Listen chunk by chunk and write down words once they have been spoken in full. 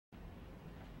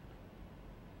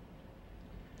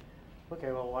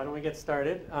Okay, well, why don't we get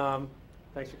started?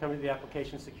 Thanks for coming to the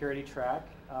application security track.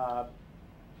 I'm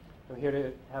here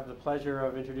to have the pleasure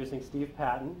of introducing Steve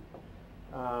Patton.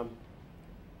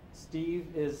 Steve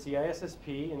is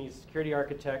CISSP, and he's security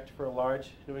architect for a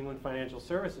large New England financial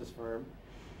services firm.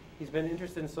 He's been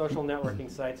interested in social networking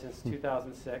sites since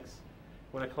 2006,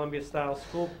 when a Columbia-style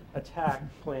school attack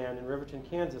plan in Riverton,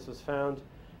 Kansas was found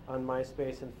on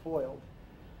MySpace and foiled.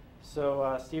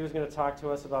 So Steve is going to talk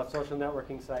to us about social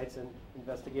networking sites and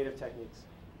investigative techniques.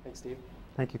 Thanks, Steve.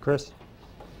 Thank you, Chris.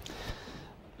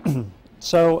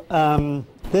 So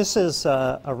this is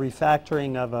a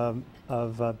refactoring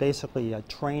of basically a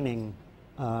training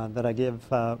that I give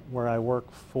where I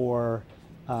work for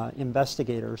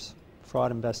investigators,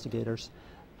 fraud investigators.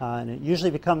 And it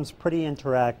usually becomes pretty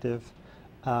interactive.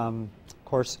 Of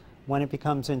course, when it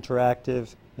becomes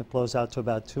interactive, it blows out to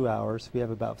about 2 hours. We have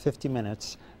about 50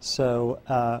 minutes. So,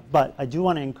 but I do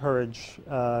want to encourage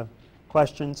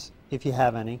questions if you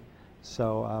have any.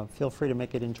 So feel free to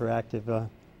make it interactive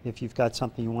if you've got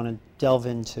something you want to delve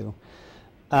into.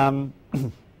 I'm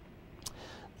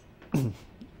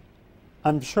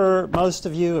sure most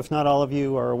of you, if not all of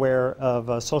you, are aware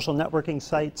of social networking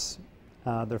sites.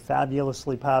 They're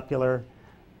fabulously popular.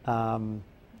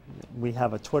 We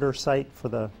have a Twitter site for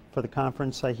the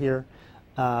conference, I hear.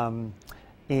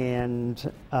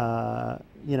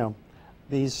 You know,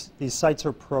 these sites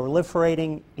are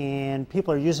proliferating, and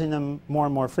people are using them more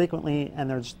and more frequently, and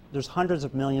there's hundreds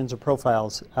of millions of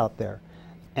profiles out there.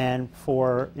 And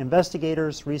for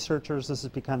investigators, researchers, this is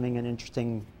becoming an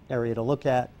interesting area to look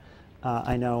at.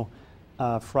 I know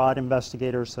fraud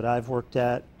investigators that I've worked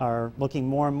at are looking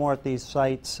more and more at these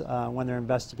sites when they're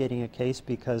investigating a case,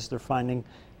 because they're finding,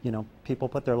 you know, people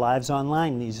put their lives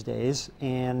online these days,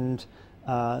 and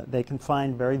they can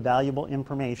find very valuable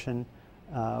information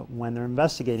when they're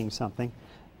investigating something.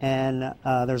 And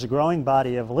there's a growing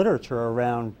body of literature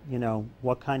around, you know,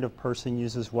 what kind of person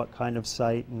uses what kind of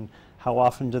site, and how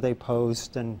often do they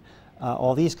post, and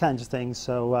all these kinds of things.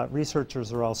 So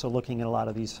researchers are also looking at a lot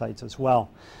of these sites as well.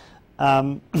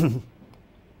 And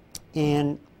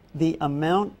the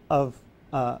amount of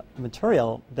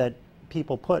material that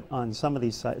people put on some of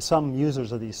these sites, some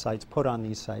users of these sites put on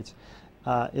these sites,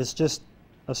 is just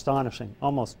astonishing,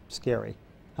 almost scary.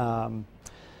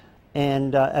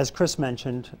 As Chris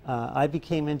mentioned, I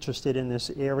became interested in this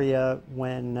area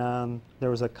when there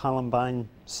was a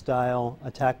Columbine-style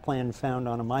attack plan found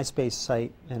on a MySpace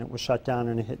site, and it was shut down,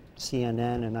 and it hit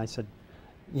CNN. And I said,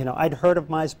 you know, I'd heard of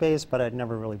MySpace, but I'd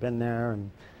never really been there. And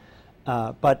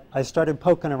but I started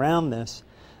poking around this,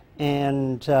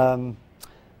 and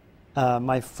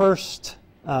my first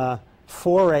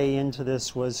foray into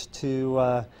this was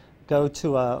to go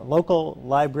to a local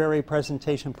library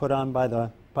presentation put on by the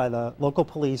local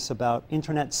police about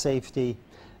internet safety.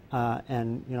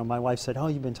 And you know, my wife said, "Oh,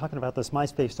 you've been talking about this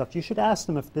MySpace stuff. You should ask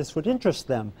them if this would interest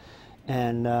them."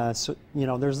 And so, you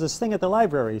know, there's this thing at the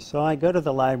library. So I go to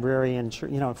the library, and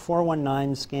you know,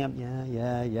 419 scam,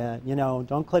 yeah. You know,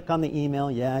 don't click on the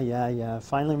email, yeah.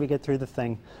 Finally, we get through the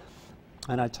thing,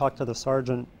 and I talk to the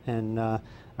sergeant, and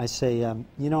I say,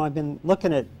 you know, I've been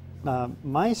looking at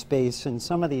MySpace and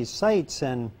some of these sites,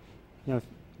 and you know, if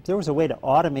there was a way to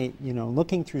automate, you know,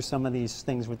 looking through some of these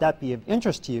things, would that be of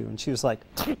interest to you? And she was like,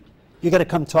 you got to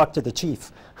come talk to the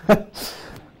chief. It's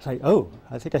like, oh,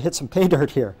 I think I hit some pay dirt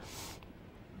here.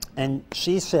 And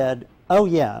she said, oh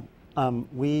yeah,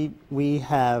 we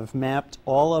have mapped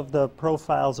all of the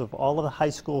profiles of all of the high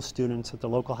school students at the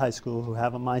local high school who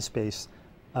have a MySpace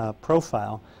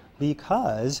profile,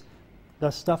 because the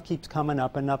stuff keeps coming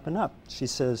up and up and up. She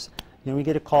says, you know, we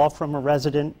get a call from a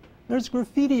resident, there's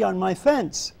graffiti on my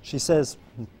fence. She says,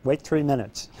 wait 3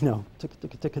 minutes, you know, tick, you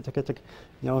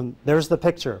know, and there's the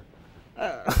picture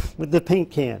with the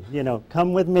paint can, you know,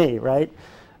 come with me, right?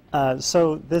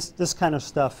 So this kind of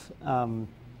stuff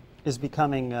is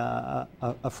becoming a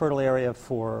fertile area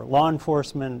for law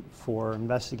enforcement, for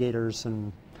investigators,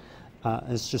 and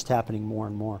it's just happening more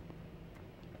and more.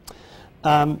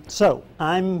 So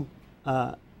I'm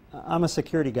a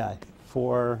security guy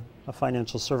for a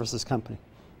financial services company.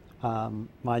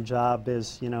 My job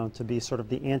is, you know, to be sort of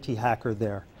the anti-hacker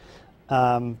there.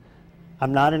 I'm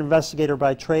not an investigator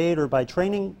by trade or by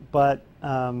training, but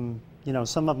you know,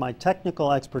 some of my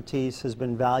technical expertise has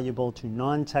been valuable to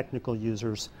non-technical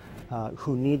users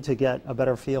who need to get a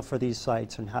better feel for these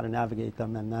sites and how to navigate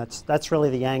them, and that's really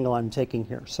the angle I'm taking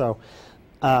here. So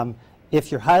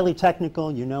if you're highly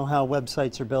technical, you know how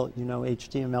websites are built, you know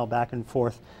HTML back and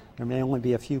forth, there may only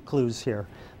be a few clues here.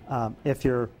 If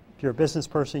you're a business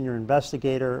person, you're an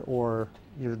investigator, or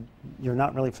you're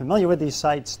not really familiar with these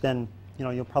sites, then you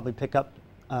know, you'll probably pick up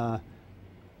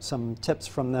some tips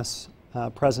from this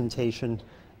presentation,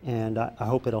 and I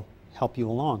hope it'll help you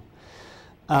along.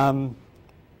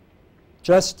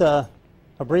 Just a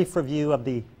brief review of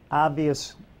the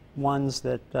obvious ones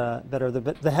that are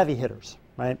the heavy hitters,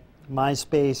 right?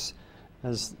 MySpace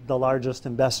is the largest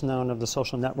and best known of the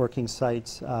social networking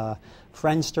sites.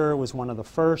 Friendster was one of the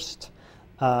first.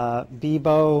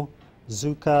 Bebo,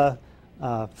 Zuka.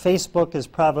 Facebook is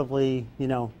probably,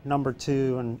 number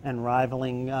 2 and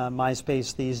rivaling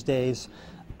MySpace these days.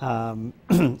 And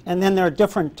then there are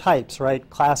different types, right?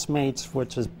 Classmates,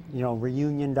 which is,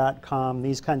 reunion.com,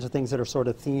 these kinds of things that are sort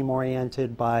of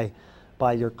theme-oriented by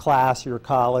your class, your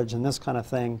college, and this kind of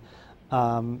thing.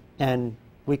 And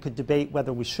we could debate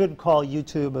whether we should call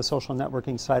YouTube a social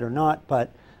networking site or not,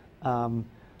 but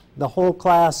the whole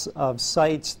class of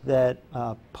sites that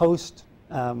post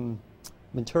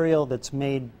material that's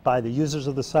made by the users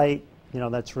of the site,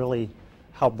 that's really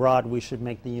how broad we should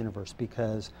make the universe,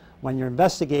 because when you're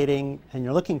investigating and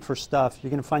you're looking for stuff, you're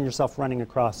going to find yourself running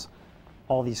across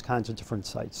all these kinds of different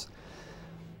sites.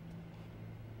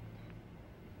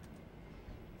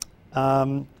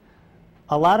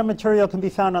 A lot of material can be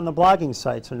found on the blogging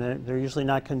sites, and they're usually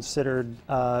not considered,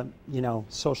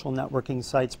 social networking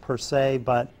sites per se,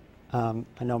 but I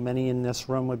know many in this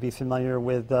room would be familiar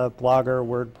with Blogger,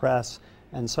 WordPress,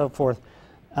 and so forth.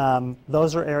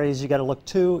 Those are areas you got to look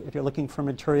to if you're looking for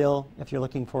material, if you're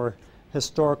looking for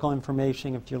historical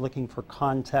information, if you're looking for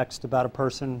context about a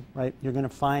person, right? You're going to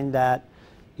find that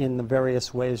in the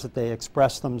various ways that they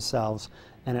express themselves,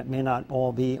 and it may not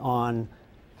all be on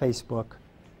Facebook.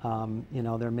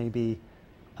 There may be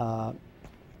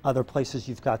other places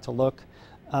you've got to look.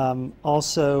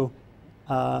 Also,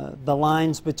 the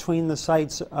lines between the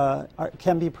sites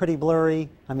can be pretty blurry.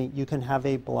 I mean, you can have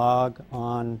a blog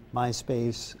on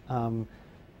MySpace.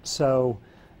 So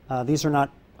these are not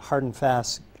hard and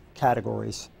fast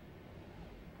categories.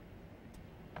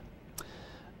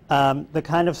 The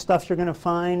kind of stuff you're going to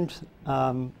find,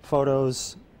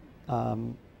 photos,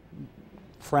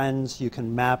 friends. You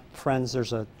can map friends.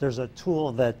 There's a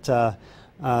tool that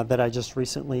that I just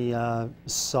recently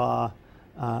saw,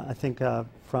 I think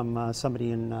from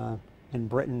somebody in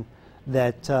Britain,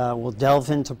 that will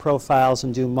delve into profiles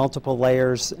and do multiple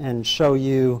layers and show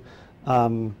you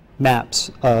maps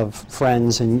of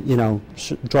friends and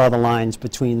draw the lines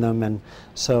between them. And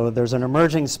so there's an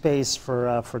emerging space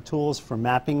for tools for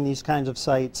mapping these kinds of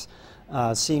sites,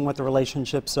 seeing what the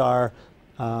relationships are,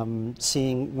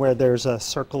 seeing where there's a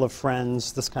circle of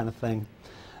friends, this kind of thing.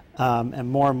 And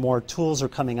more tools are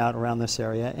coming out around this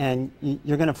area. And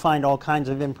you're going to find all kinds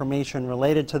of information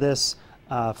related to this,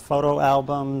 photo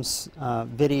albums,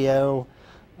 video,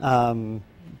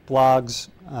 blogs,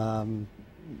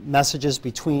 messages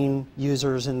between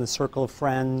users in the circle of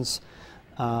friends.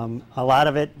 A lot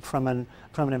of it from an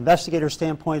investigator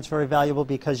standpoint is very valuable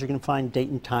because you can find date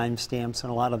and time stamps in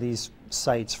a lot of these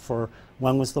sites for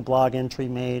when was the blog entry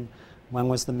made, when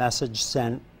was the message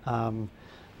sent.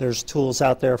 There's tools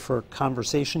out there for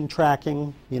conversation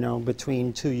tracking,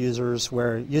 between two users,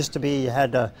 where it used to be you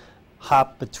had to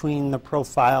hop between the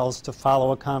profiles to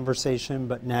follow a conversation,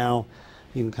 but now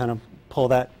you can kind of pull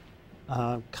that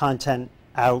content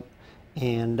out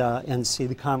and see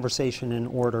the conversation in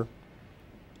order.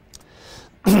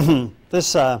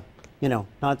 This,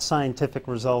 not scientific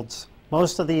results.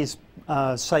 Most of these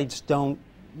sites don't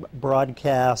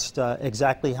broadcast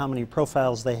exactly how many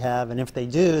profiles they have, and if they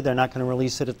do, they're not going to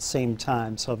release it at the same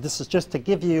time. So this is just to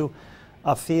give you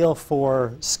a feel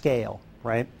for scale,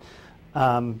 right?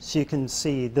 So you can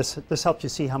see this helps you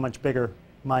see how much bigger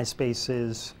MySpace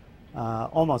is,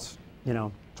 almost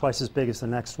twice as big as the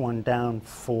next one down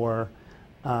for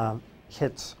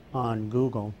hits on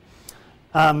Google.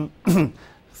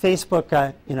 Facebook,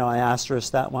 I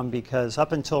asterisked that one because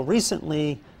up until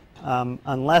recently,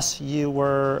 unless you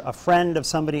were a friend of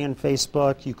somebody in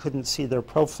Facebook, you couldn't see their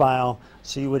profile,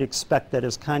 so you would expect that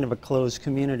as kind of a closed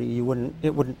community, it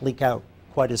wouldn't leak out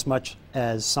quite as much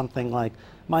as something like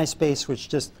MySpace, which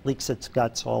just leaks its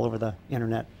guts all over the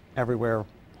internet, everywhere,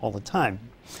 all the time.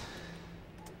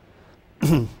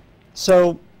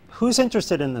 So who's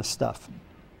interested in this stuff?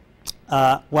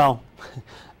 Well,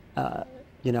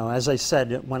 as I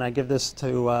said, when I give this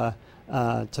to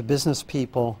business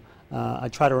people, I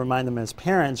try to remind them as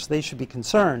parents they should be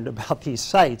concerned about these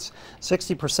sites.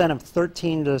 60% of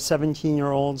 13 to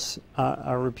 17-year-olds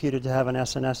are reputed to have an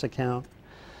SNS account.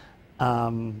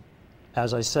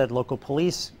 As I said, local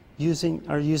police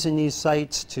are using these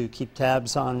sites to keep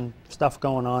tabs on stuff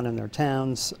going on in their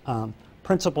towns.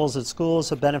 Principals at schools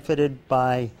have benefited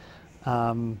by,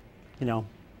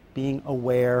 being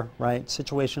aware, right?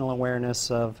 Situational awareness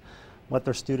of what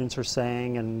their students are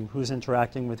saying and who's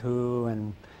interacting with who,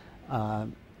 and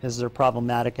is there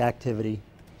problematic activity.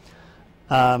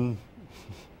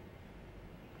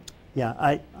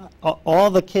 Yeah,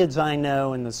 all the kids I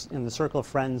know in the circle of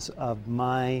friends of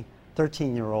my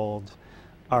 13-year-old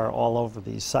are all over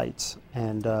these sites,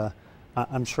 and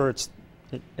I'm sure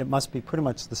it must be pretty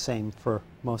much the same for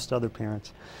most other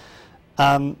parents.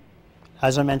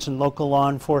 As I mentioned, local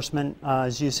law enforcement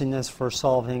is using this for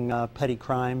solving petty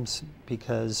crimes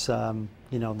because the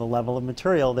level of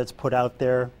material that's put out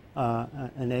there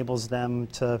enables them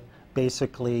to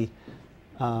basically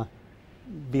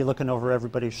be looking over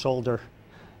everybody's shoulder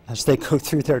as they go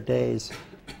through their days.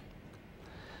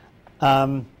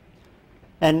 And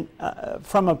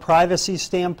from a privacy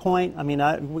standpoint, I mean,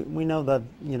 we know the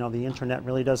internet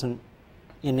really doesn't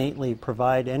innately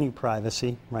provide any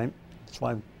privacy, right? That's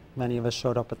why many of us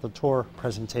showed up at the tour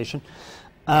presentation.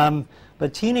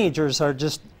 But teenagers are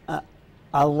just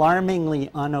alarmingly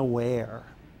unaware.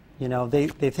 They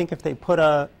think if they put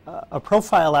a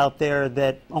profile out there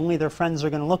that only their friends are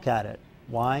going to look at it.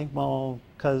 Why? Well,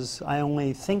 because I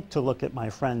only think to look at my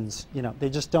friends. They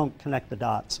just don't connect the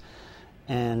dots.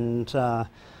 And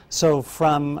so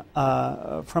from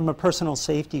a personal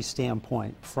safety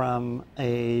standpoint, from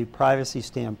a privacy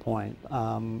standpoint,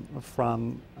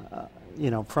 from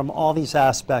all these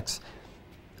aspects,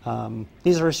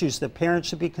 these are issues that parents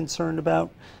should be concerned about.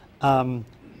 I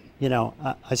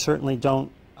certainly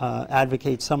don't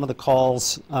advocate some of the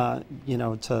calls,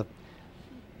 to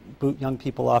boot young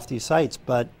people off these sites,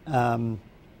 but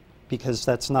because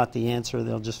that's not the answer,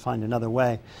 they'll just find another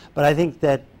way. But I think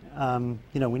that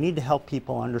we need to help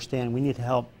people understand. We need to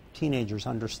help teenagers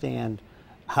understand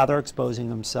how they're exposing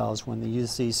themselves when they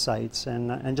use these sites,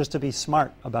 and just to be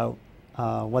smart about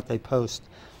what they post.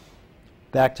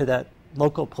 Back to that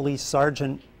local police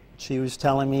sergeant, she was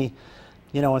telling me,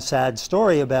 a sad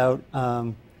story about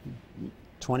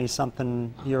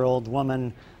 20-something-year-old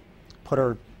woman put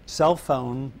her cell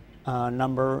phone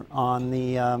number on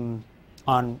the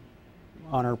on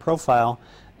her profile,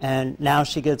 and now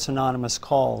she gets anonymous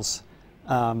calls.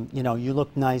 You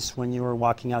looked nice when you were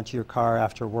walking out to your car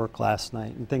after work last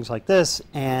night, and things like this.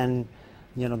 And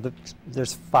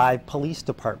there's 5 police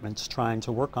departments trying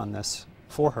to work on this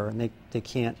for her, and they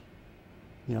can't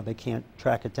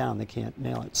track it down. They can't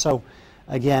nail it. So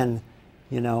again,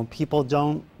 people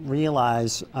don't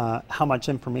realize how much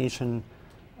information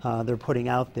they're putting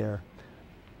out there.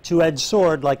 Two-edged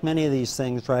sword, like many of these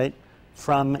things, right?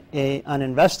 From an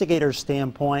investigator's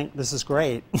standpoint, this is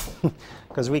great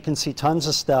because we can see tons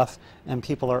of stuff, and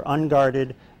people are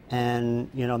unguarded, and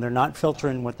they're not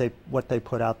filtering what they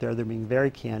put out there. They're being very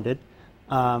candid.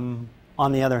 On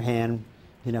the other hand,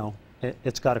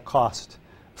 it's got a cost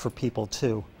for people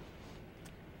too.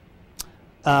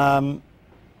 As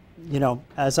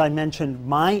I mentioned,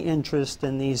 my interest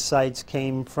in these sites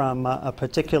came from a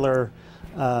particular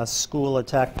school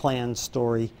attack plan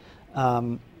story.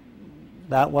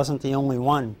 That wasn't the only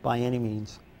one by any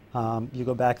means. You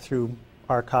go back through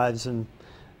archives and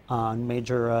on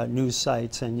major news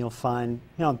sites, and you'll find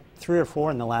 3 or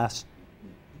 4 in the last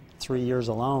 3 years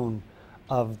alone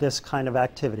of this kind of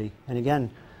activity. And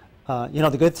again,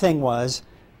 the good thing was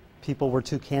people were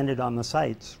too candid on the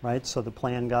sites, right? So the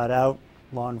plan got out.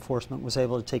 Law enforcement was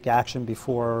able to take action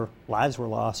before lives were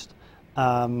lost.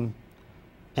 So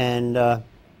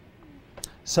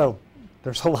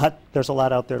there's a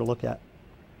lot out there to look at.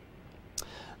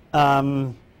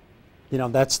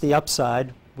 That's the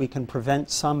upside. We can prevent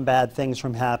some bad things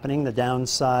from happening. The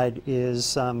downside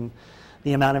is the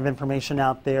amount of information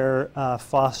out there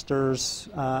fosters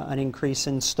an increase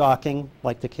in stalking,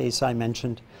 like the case I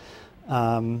mentioned.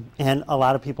 And a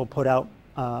lot of people put out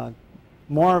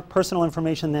more personal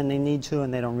information than they need to,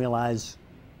 and they don't realize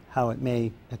how it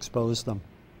may expose them.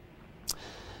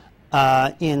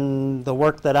 In the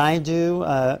work that I do,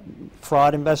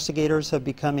 fraud investigators have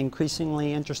become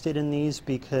increasingly interested in these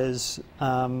because,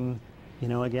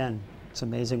 again, it's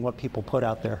amazing what people put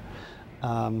out there.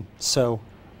 So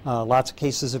lots of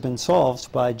cases have been solved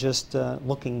by just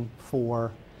looking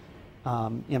for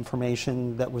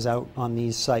information that was out on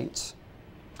these sites.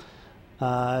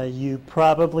 You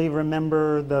probably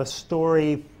remember the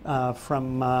story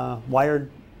from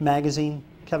Wired magazine,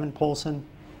 Kevin Poulsen,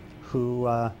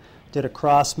 who did a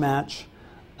cross-match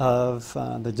of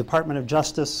the Department of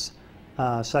Justice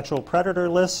sexual predator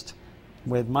list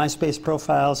with MySpace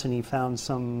profiles, and he found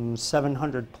some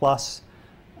 700 plus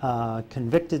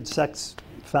convicted sex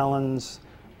felons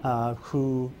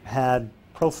who had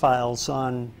profiles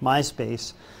on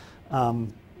MySpace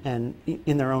and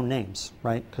in their own names,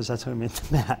 right? Because that's how we made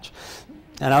the match.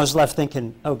 And I was left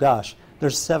thinking, oh gosh,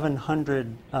 there's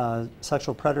 700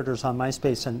 sexual predators on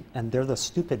MySpace, and they're the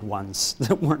stupid ones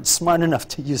that weren't smart enough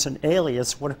to use an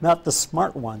alias. What about the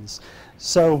smart ones?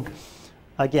 So,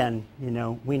 again,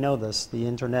 we know this. The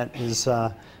internet is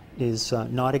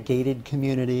not a gated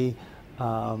community,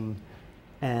 and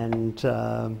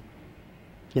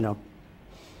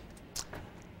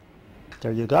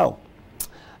there you go.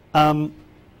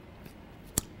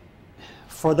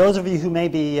 For those of you who may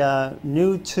be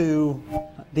new to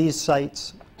these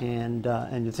sites and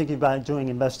you're thinking about doing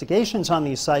investigations on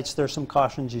these sites, there's some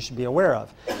cautions you should be aware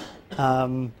of.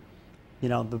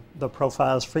 The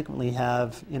profiles frequently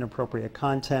have inappropriate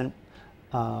content.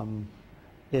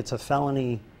 It's a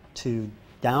felony to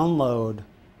download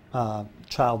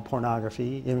child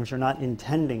pornography, even if you're not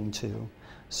intending to.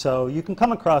 So you can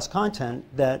come across content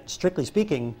that, strictly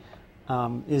speaking,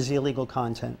 is illegal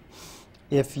content.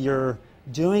 If you're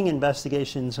doing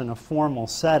investigations in a formal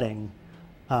setting,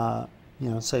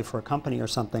 say for a company or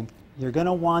something, you're going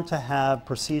to want to have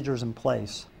procedures in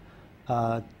place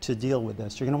to deal with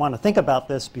this. You're going to want to think about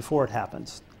this before it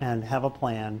happens and have a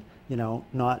plan,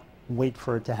 not wait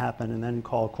for it to happen and then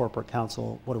call corporate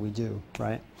counsel, what do we do,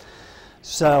 right?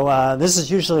 So this is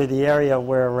usually the area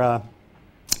where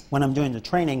when I'm doing the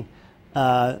training,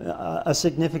 a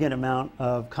significant amount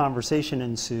of conversation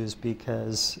ensues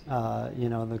because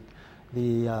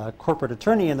the corporate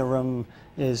attorney in the room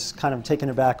is kind of taken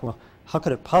aback. Well, how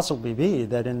could it possibly be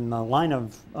that in the line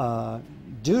of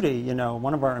duty,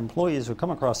 one of our employees would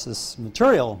come across this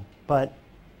material? But,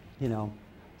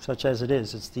 such as it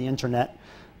is, it's the internet,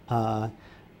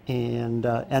 and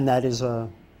that is a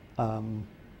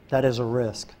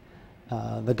risk.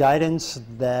 The guidance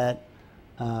that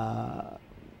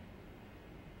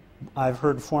I've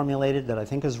heard formulated that I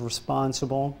think is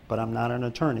responsible, but I'm not an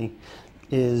attorney,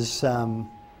 is,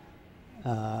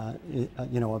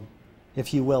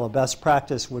 if you will, a best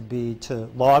practice would be to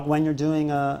log when you're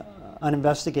doing an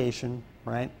investigation,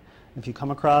 right? If you come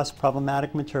across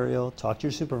problematic material, talk to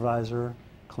your supervisor,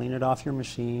 clean it off your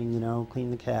machine,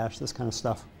 clean the cache, this kind of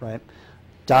stuff, right?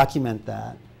 Document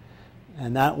that.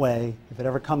 And that way, if it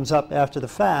ever comes up after the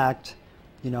fact,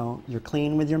 you're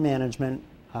clean with your management.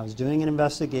 I was doing an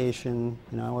investigation,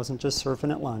 I wasn't just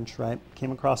surfing at lunch, right?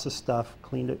 Came across this stuff,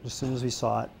 cleaned it as soon as we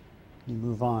saw it, you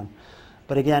move on.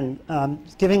 But again,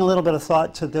 giving a little bit of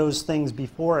thought to those things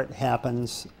before it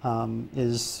happens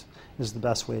is the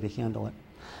best way to handle it.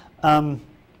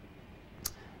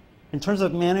 In terms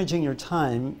of managing your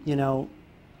time,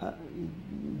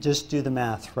 just do the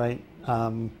math, right?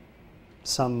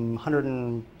 Some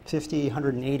 150,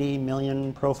 180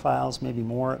 million profiles, maybe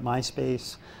more at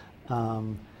MySpace.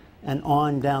 And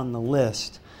on down the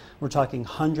list. We're talking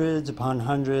hundreds upon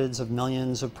hundreds of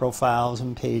millions of profiles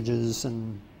and pages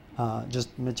and just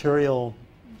material,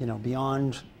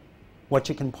 beyond what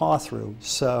you can paw through.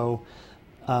 So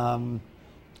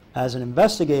as an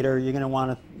investigator, you're going to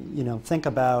want to, think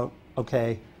about,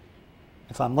 okay,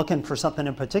 if I'm looking for something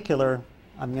in particular,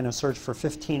 I'm going to search for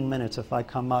 15 minutes. If I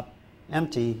come up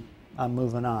empty, I'm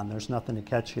moving on. There's nothing to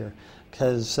catch here.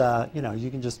 Because,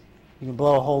 you can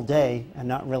blow a whole day and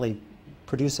not really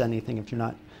produce anything if you're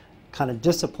not kind of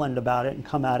disciplined about it and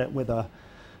come at it with a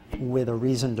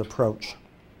reasoned approach.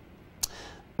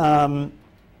 Again,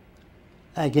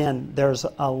 there's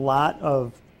a lot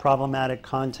of problematic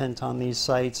content on these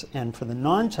sites, and for the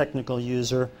non-technical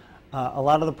user, a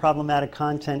lot of the problematic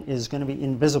content is going to be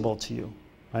invisible to you,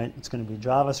 right? It's going to be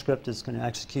JavaScript, it's going to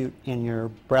execute in your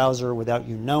browser without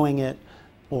you knowing it,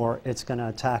 or it's going to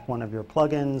attack one of your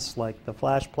plugins, like the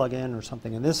Flash plugin or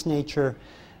something of this nature,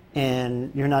 and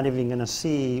you're not even going to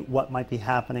see what might be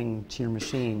happening to your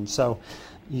machine. So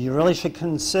you really should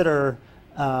consider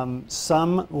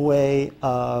some way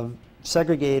of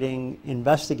segregating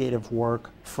investigative work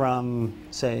from,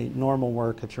 say, normal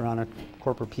work if you're on a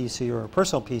corporate PC or a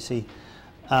personal PC.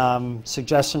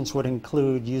 Suggestions would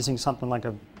include using something like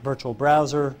a virtual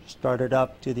browser, start it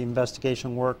up, do the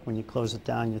investigation work. When you close it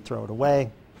down, you throw it away.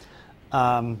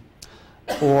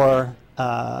 Or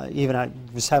even I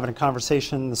was having a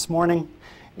conversation this morning,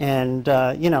 and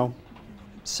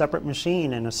separate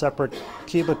machine in a separate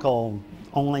cubicle,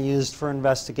 only used for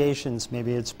investigations.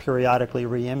 Maybe it's periodically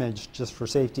re-imaged just for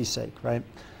safety's sake, right?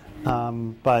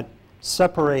 But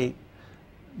separate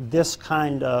this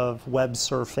kind of web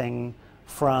surfing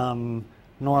from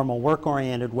normal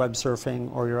work-oriented web surfing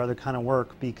or your other kind of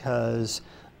work, because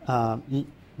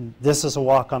this is a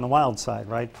walk on the wild side,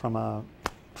 right? From a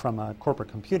corporate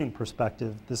computing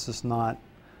perspective, this is not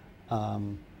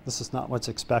what's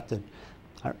expected.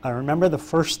 I remember the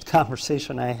first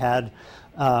conversation I had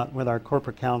with our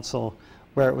corporate counsel,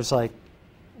 where it was like,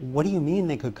 what do you mean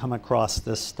they could come across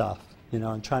this stuff?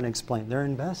 and trying to explain. They're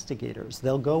investigators.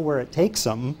 They'll go where it takes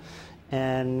them,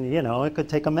 and, it could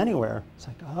take them anywhere. It's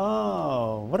like,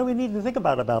 oh, what do we need to think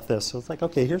about this? So it's like,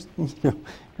 okay, here's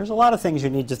a lot of things you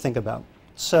need to think about.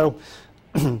 So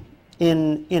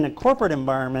in a corporate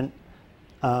environment,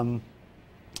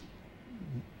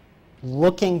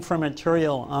 looking for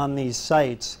material on these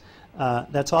sites,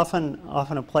 that's often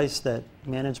a place that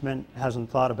management hasn't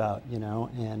thought about,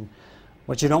 and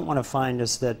what you don't want to find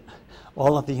is that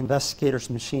all of the investigators'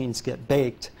 machines get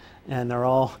baked and they're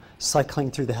all cycling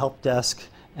through the help desk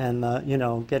and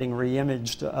getting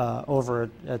re-imaged over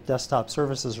at desktop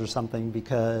services or something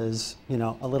because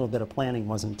a little bit of planning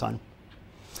wasn't done.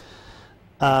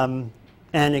 And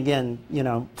again,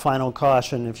 final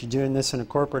caution: if you're doing this in a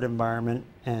corporate environment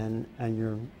and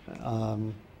you're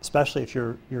especially if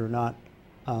you're not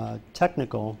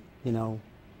technical,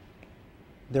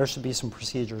 there should be some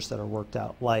procedures that are worked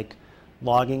out, like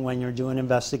logging when you're doing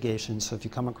investigations. So if you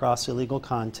come across illegal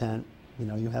content,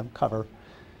 you have cover,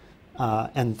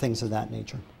 and things of that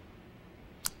nature.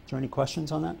 Is there any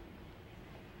questions on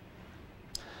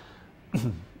that?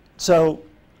 So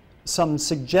some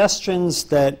suggestions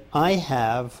that I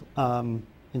have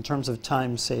in terms of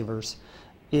time savers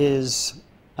is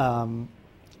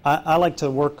I like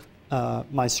to work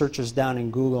my searches down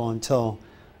in Google until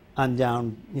I'm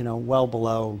down, well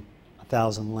below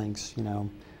 1,000 links.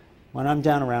 When I'm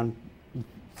down around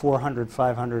 400,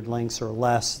 500 links or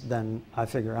less, then I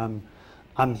figure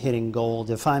I'm hitting gold.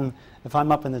 If I'm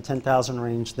up in the 10,000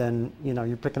 range, then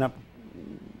you're picking up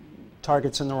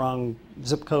targets in the wrong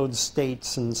zip codes,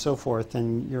 states, and so forth,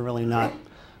 and you're really not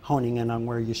honing in on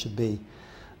where you should be.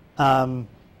 From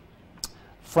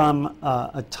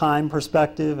a time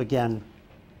perspective, again,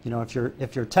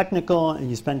 if you're technical and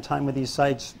you spend time with these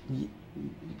sites,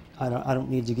 I don't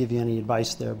need to give you any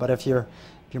advice there. But if you're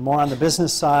more on the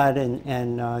business side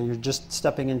and you're just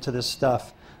stepping into this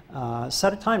stuff,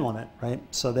 set a time limit, right?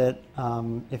 So that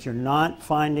if you're not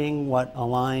finding what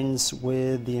aligns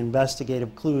with the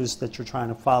investigative clues that you're trying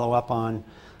to follow up on,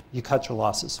 you cut your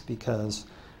losses, because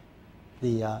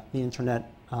the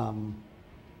internet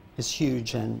is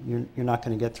huge and you're not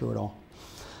going to get through it all.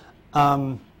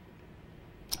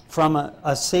 From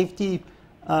a safety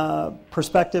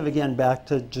perspective, again, back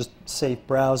to just safe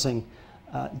browsing,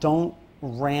 don't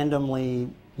randomly,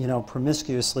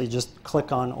 promiscuously just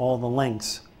click on all the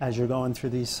links as you're going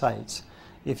through these sites.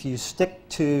 If you stick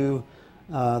to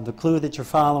the clue that you're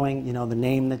following, the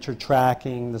name that you're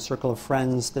tracking, the circle of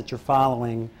friends that you're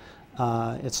following,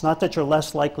 it's not that you're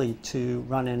less likely to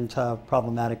run into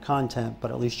problematic content,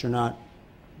 but at least you're not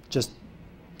just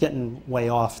getting way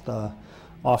off the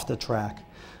track.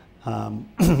 And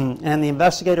the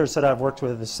investigators that I've worked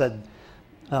with have said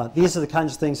these are the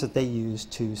kinds of things that they use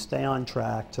to stay on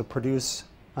track, to produce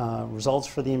results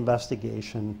for the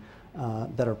investigation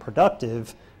that are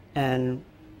productive and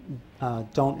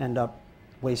don't end up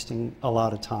wasting a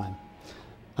lot of time.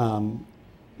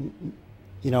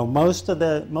 Most of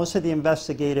the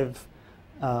investigative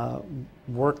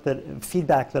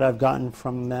feedback that I've gotten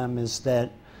from them is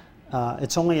that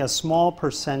it's only a small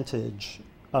percentage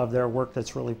of their work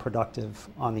that's really productive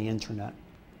on the internet.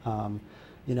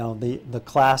 The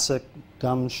classic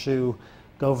gumshoe,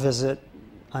 go visit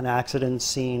an accident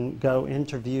scene, go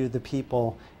interview the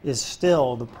people, is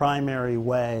still the primary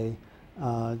way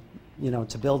to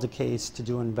build a case, to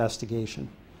do an investigation.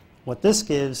 What this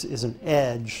gives is an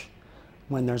edge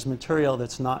when there's material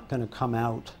that's not going to come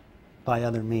out by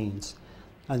other means.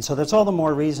 And so that's all the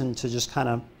more reason to just kind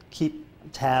of keep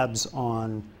tabs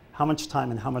on how much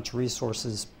time and how much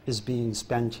resources is being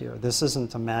spent here. This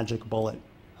isn't a magic bullet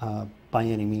by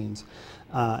any means.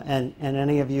 And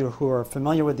any of you who are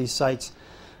familiar with these sites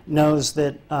knows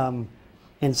that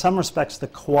in some respects the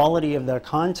quality of their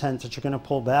content that you're going to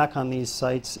pull back on these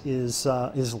sites is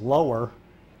lower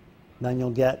than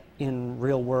you'll get in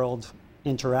real world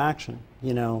interaction.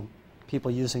 People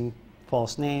using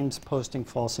false names, posting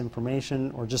false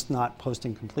information, or just not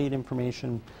posting complete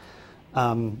information.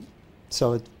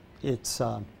 So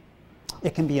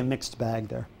it can be a mixed bag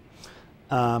there.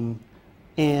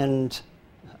 And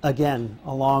again,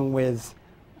 along with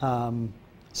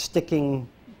sticking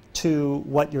to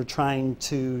what you're trying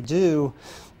to do,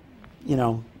 you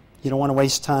don't want to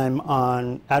waste time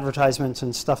on advertisements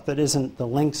and stuff that isn't the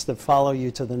links that follow you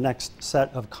to the next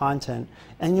set of content.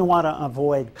 And you want to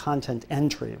avoid content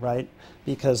entry, right?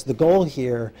 Because the goal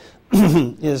here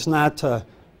is not to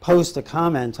post a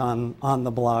comment on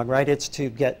the blog, right? It's to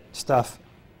get stuff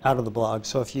out of the blog.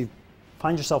 So if you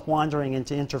find yourself wandering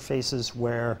into interfaces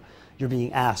where you're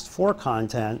being asked for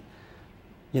content,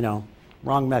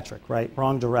 wrong metric, right?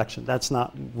 Wrong direction. That's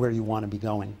not where you want to be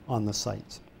going on the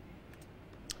sites.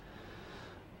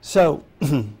 So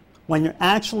when you're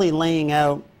actually laying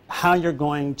out how you're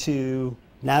going to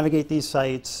navigate these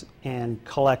sites and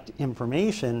collect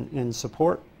information in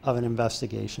support of an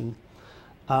investigation,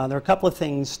 there are a couple of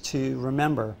things to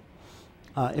remember.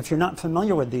 If you're not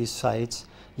familiar with these sites,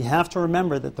 you have to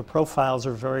remember that the profiles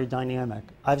are very dynamic.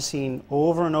 I've seen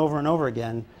over and over and over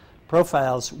again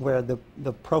profiles where the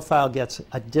profile gets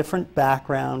a different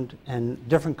background and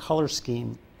different color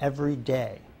scheme every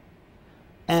day.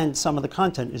 And some of the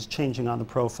content is changing on the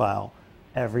profile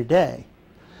every day.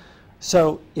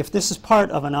 So if this is part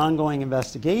of an ongoing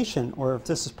investigation, or if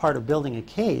this is part of building a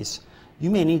case, you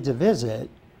may need to visit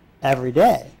every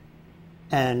day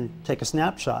and take a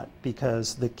snapshot,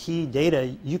 because the key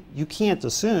data, you can't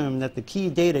assume that the key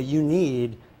data you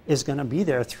need is going to be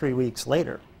there 3 weeks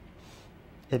later.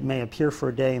 It may appear for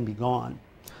a day and be gone.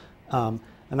 And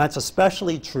that's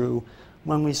especially true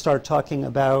when we start talking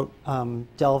about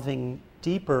delving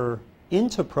deeper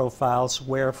into profiles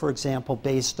where, for example,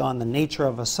 based on the nature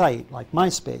of a site, like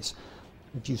MySpace,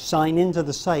 if you sign into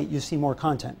the site, you see more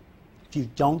content. If you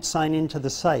don't sign into the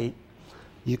site,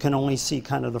 you can only see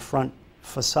kind of the front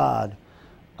facade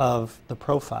of the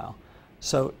profile.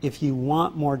 So if you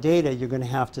want more data, you're going to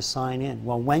have to sign in.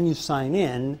 Well, when you sign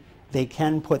in, they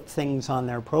can put things on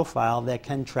their profile that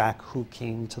can track who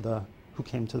came to the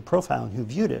profile and who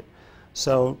viewed it.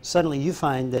 So suddenly you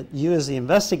find that you as the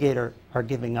investigator are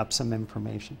giving up some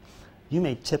information. You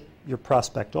may tip your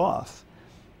prospect off,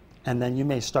 and then you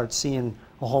may start seeing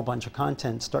a whole bunch of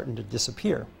content starting to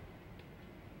disappear.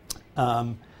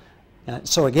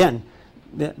 So again,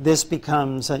 this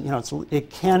becomes, it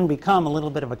can become a little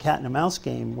bit of a cat and a mouse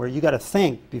game where you got to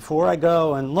think, before I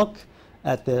go and look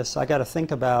at this, I got to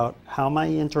think about how am I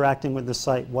interacting with the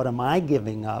site, what am I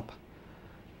giving up,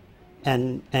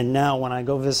 and now when I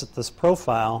go visit this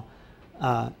profile,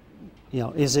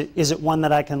 is it one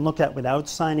that I can look at without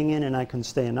signing in and I can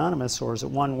stay anonymous, or is it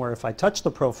one where if I touch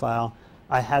the profile,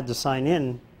 I had to sign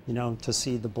in, to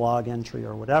see the blog entry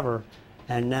or whatever,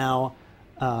 and now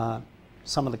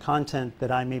some of the content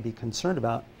that I may be concerned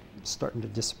about is starting to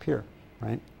disappear,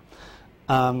 right?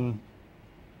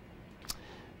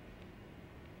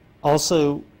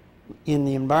 Also, in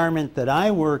the environment that I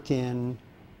work in,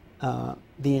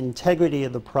 the integrity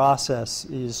of the process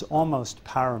is almost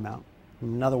paramount.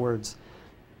 In other words,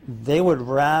 they would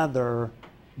rather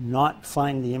not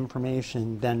find the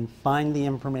information than find the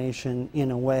information in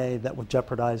a way that would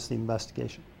jeopardize the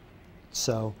investigation.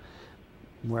 So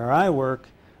where I work,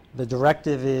 the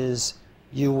directive is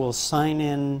you will sign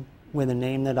in with a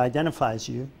name that identifies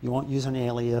you. You won't use an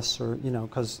alias, or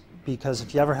because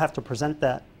if you ever have to present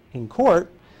that in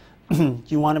court,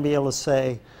 you want to be able to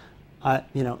say,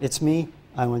 it's me.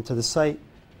 I went to the site.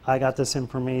 I got this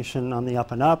information on the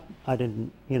up and up. I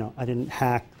didn't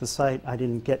hack the site. I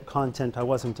didn't get content I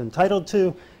wasn't entitled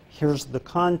to. Here's the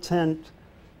content,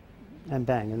 and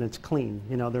bang, and it's clean.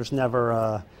 There's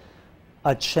never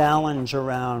a challenge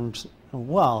around,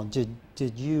 well, did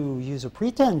you use a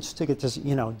pretense to get this?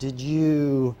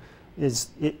 Is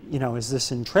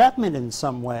this entrapment in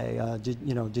some way?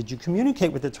 Did you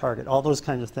communicate with the target? All those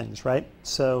kinds of things, right?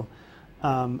 So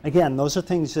again, those are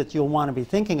things that you'll want to be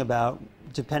thinking about,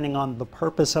 depending on the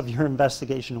purpose of your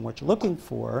investigation and what you're looking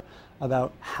for,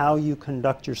 about how you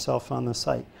conduct yourself on the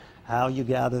site, how you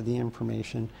gather the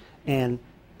information, and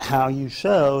how you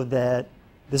show that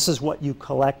this is what you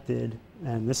collected,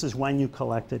 and this is when you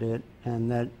collected it, and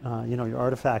that your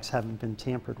artifacts haven't been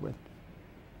tampered with.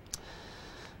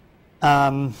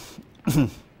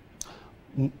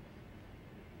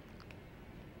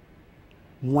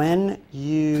 When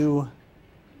you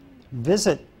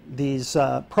visit these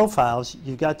profiles,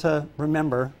 you've got to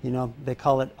remember, they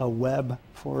call it a web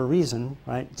for a reason,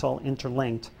 right? It's all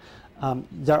interlinked.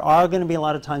 There are going to be a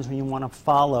lot of times when you want to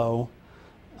follow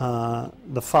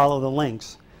the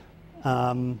links,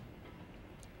 you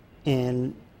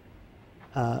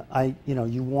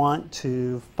want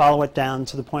to follow it down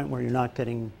to the point where you're not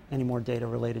getting any more data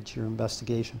related to your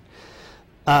investigation.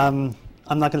 I'm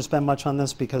not going to spend much on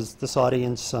this because this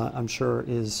audience, I'm sure,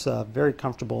 is very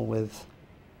comfortable with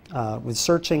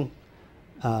searching.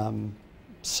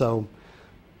 So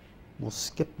we'll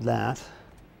skip that.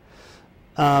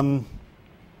 One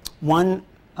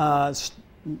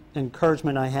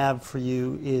encouragement I have for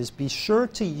you is be sure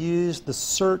to use the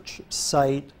search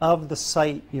site of the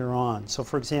site you're on. So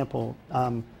for example,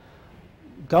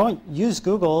 go and use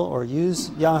Google or use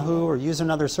Yahoo or use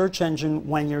another search engine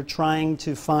when you're trying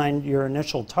to find your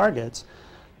initial targets.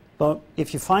 But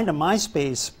if you find a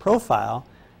MySpace profile,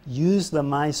 use the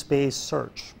MySpace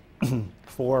search.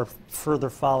 for further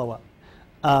follow-up.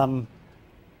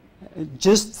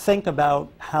 Just think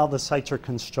about how the sites are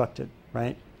constructed,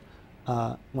 right?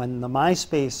 When the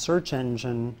MySpace search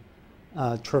engine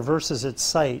traverses its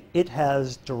site, it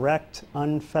has direct,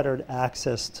 unfettered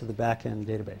access to the back-end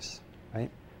database, right?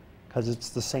 Because it's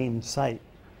the same site.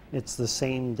 It's the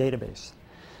same database.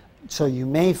 So you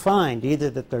may find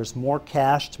either that there's more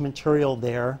cached material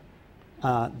there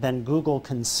than Google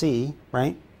can see,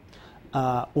 right?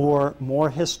 Or more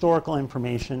historical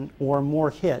information, or more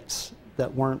hits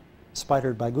that weren't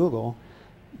spidered by Google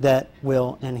that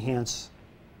will enhance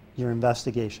your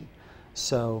investigation.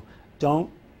 So don't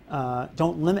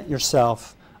limit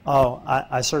yourself. Oh,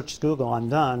 I searched Google, I'm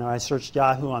done, or I searched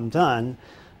Yahoo, I'm done.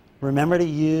 Remember to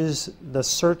use the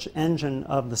search engine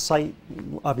of the site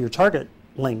of your target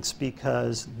links,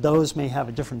 because those may have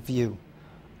a different view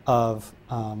of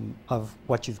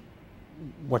what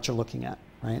you're looking at,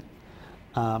 right?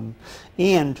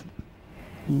 And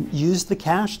use the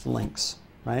cached links,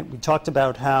 right? We talked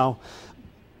about how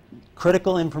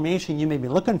critical information you may be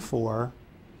looking for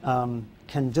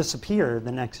can disappear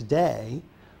the next day.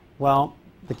 Well,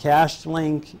 the cached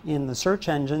link in the search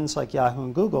engines like Yahoo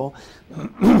and Google,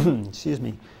 excuse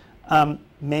me,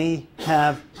 may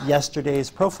have yesterday's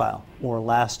profile or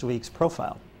last week's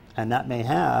profile, and that may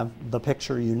have the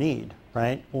picture you need,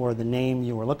 right? Or the name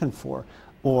you were looking for,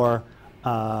 or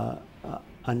a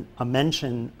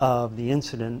mention of the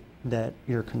incident that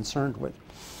you're concerned with.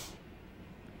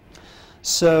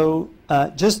 So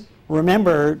just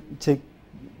remember to,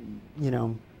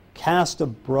 cast a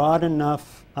broad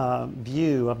enough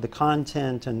view of the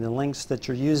content and the links that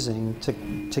you're using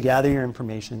to gather your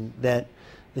information that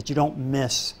you don't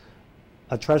miss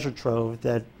a treasure trove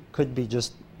that could be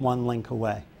just one link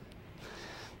away.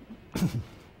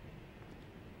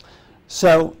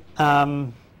 So,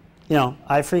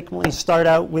 I frequently start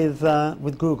out with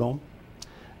Google,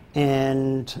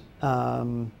 and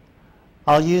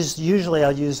usually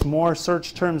I'll use more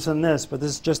search terms than this, but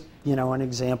this is just an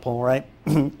example, right?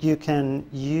 You can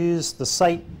use the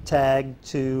site tag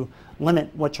to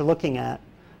limit what you're looking at,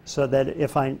 so that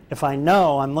if I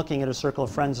know I'm looking at a circle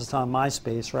of friends that's on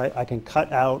MySpace, right, I can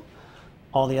cut out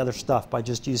all the other stuff by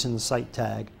just using the site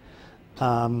tag,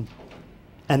 and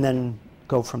then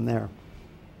go from there.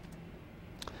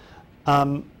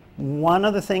 One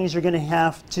of the things you're going to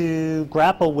have to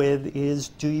grapple with is,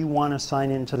 do you want to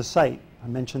sign into the site? I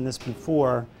mentioned this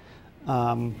before.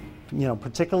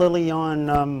 Particularly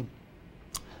on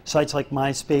sites like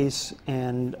MySpace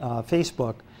and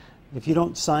Facebook, if you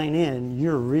don't sign in,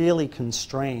 you're really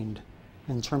constrained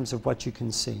in terms of what you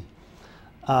can see.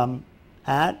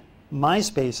 At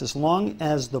MySpace, as long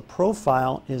as the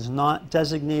profile is not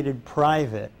designated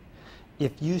private,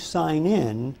 if you sign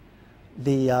in,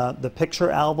 the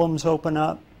picture albums open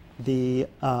up, the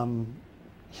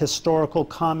historical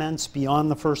comments beyond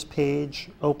the first page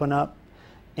open up,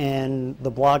 and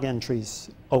the blog entries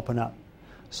open up.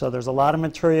 So there's a lot of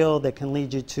material that can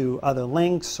lead you to other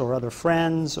links or other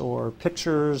friends or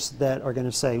pictures that are going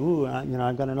to say, ooh,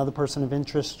 I've got another person of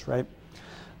interest, right?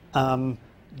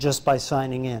 Just by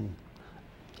signing in.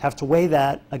 Have to weigh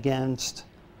that against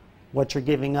what you're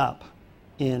giving up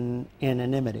in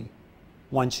anonymity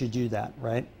once you do that,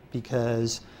 right?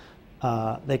 Because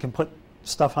they can put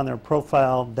stuff on their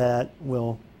profile that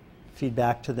will feed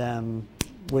back to them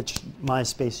which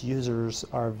MySpace users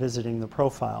are visiting the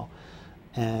profile.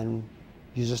 And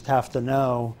you just have to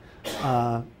know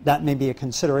that may be a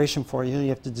consideration for you. You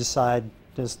have to decide,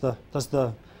 does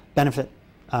the benefit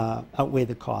outweigh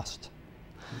the cost?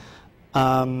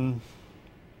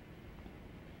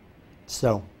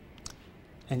 So,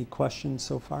 any questions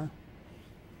so far?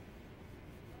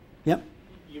 Yep.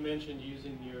 You mentioned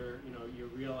using your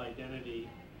real identity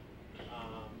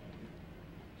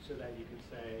so that you can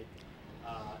say,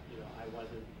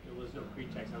 there was no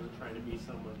pretext. I wasn't trying to be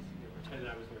someone's, pretending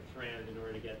I was their friend in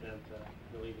order to get them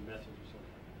to leave a message or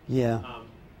something. Yeah.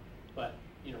 But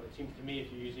it seems to me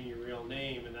if you're using your real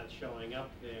name and that's showing up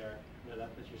there,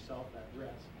 that puts yourself at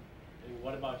risk. I mean,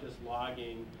 what about just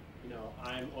logging?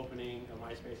 I'm opening a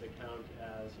MySpace account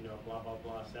as blah blah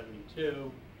blah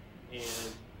 72, and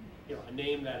a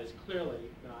name that is clearly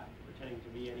not pretending to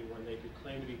be anyone. They could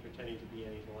claim to be pretending to be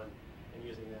anyone and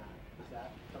using that. Is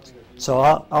that something that's... So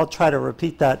I'll try to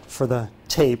repeat that for the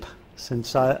tape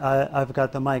since I've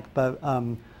got the mic. But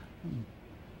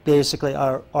basically,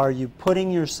 are you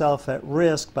putting yourself at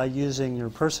risk by using your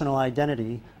personal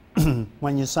identity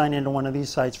when you sign into one of these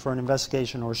sites for an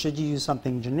investigation, or should you use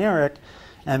something generic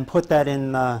and put that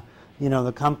in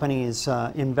the company's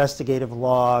investigative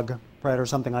log, right, or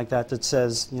something like that that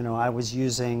says, I was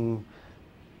using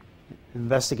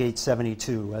Investigate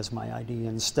 72 as my ID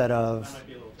instead That of might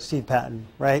be a little different. Steve Patton,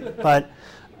 right? But,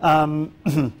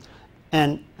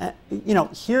 and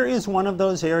here is one of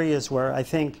those areas where I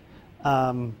think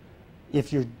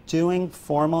if you're doing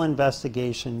formal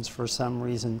investigations for some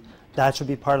reason, that should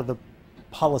be part of the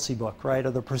policy book, right,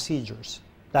 or the procedures.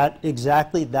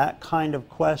 Exactly that kind of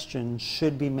question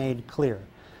should be made clear.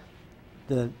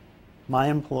 My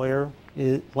employer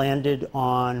landed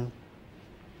on,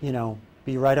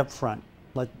 be right up front.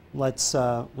 Let's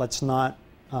not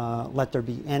let there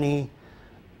be any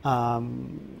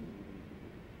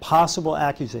possible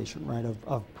accusation, right,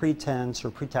 of pretense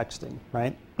or pretexting,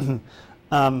 right?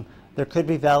 There could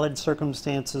be valid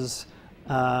circumstances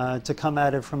to come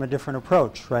at it from a different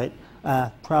approach, right?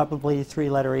 Probably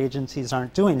three-letter agencies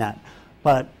aren't doing that,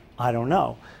 but I don't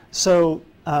know. So,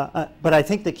 but I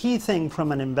think the key thing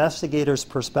from an investigator's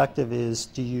perspective is,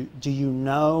 do you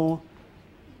know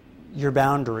your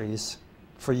boundaries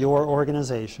for your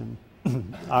organization?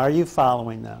 Are you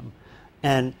following them?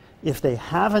 And if they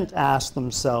haven't asked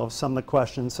themselves some of the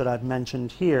questions that I've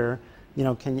mentioned here,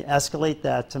 can you escalate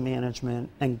that to management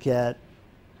and get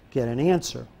an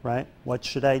answer, right? What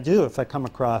should I do if I come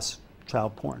across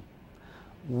child porn?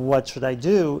 What should I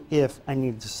do if I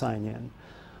need to sign in?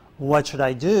 What should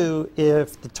I do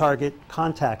if the target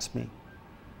contacts me?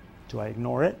 Do I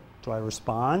ignore it? Do I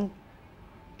respond?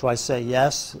 Do I say,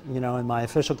 yes, in my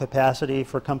official capacity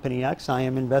for Company X, I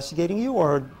am investigating you,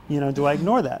 or, do I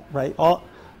ignore that, right?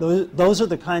 Those are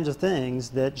the kinds of things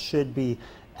that should be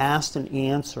asked and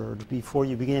answered before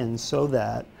you begin, so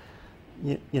that,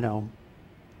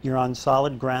 you're on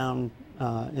solid ground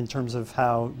in terms of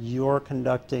how you're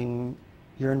conducting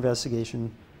your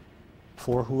investigation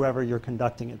for whoever you're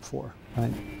conducting it for,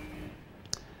 right?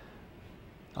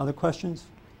 Other questions?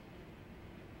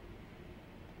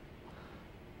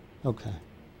 Okay.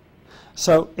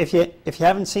 So if you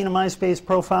haven't seen a MySpace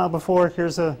profile before,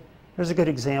 here's a good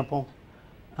example,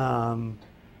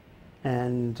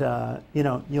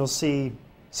 you'll see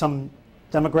some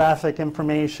demographic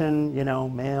information.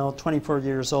 Male, 24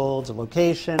 years old, a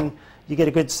location. You get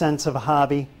a good sense of a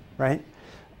hobby, right?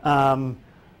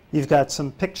 You've got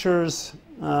some pictures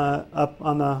up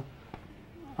on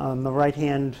the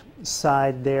right-hand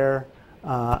side there.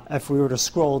 If we were to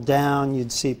scroll down,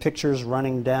 you'd see pictures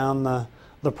running down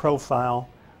the profile.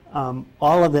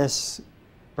 All of this,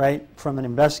 right, from an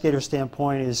investigator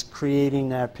standpoint, is creating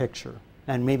that picture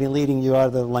and maybe leading you out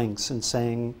of the links and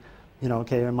saying,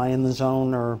 okay, am I in the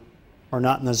zone or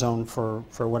not in the zone for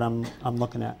what I'm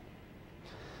looking at?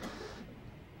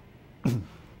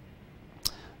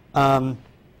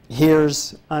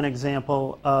 Here's an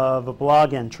example of a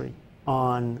blog entry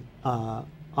on a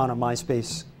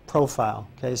MySpace profile.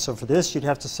 Okay, so for this, you'd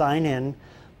have to sign in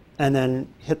and then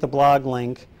hit the blog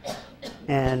link,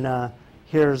 and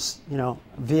here's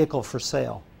vehicle for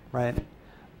sale, right?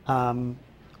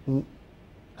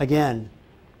 Again,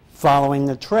 following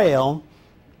the trail,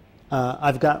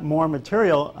 I've got more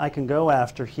material I can go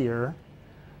after here.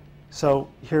 So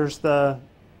here's the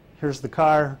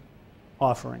car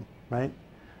offering, right?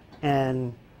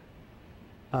 And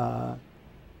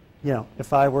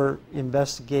if I were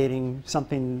investigating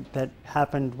something that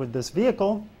happened with this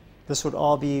vehicle, this would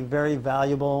all be very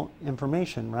valuable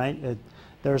information, right?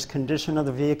 There's condition of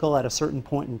the vehicle at a certain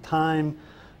point in time,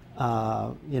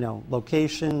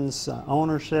 locations,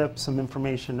 ownership, some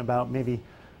information about maybe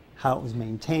how it was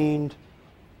maintained.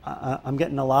 I'm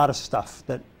getting a lot of stuff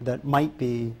that might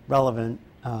be relevant.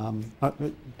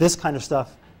 This kind of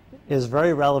stuff is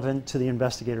very relevant to the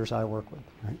investigators I work with,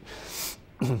 right?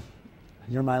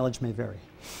 Your mileage may vary.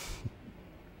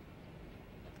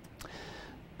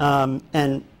 And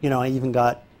I even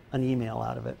got an email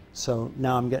out of it. So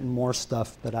now I'm getting more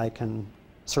stuff that I can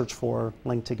search for,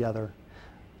 link together.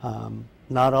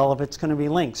 Not all of it's going to be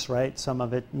links, right? Some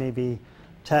of it may be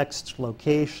text,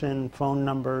 location, phone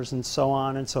numbers, and so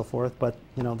on and so forth. But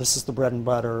this is the bread and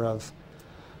butter of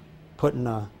putting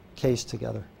a case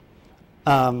together.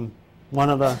 One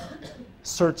of the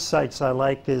search sites I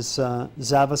like is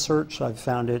ZavaSearch. I've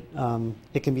found it.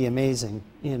 It can be amazing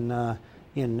in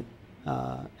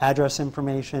address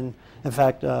information. In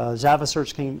fact,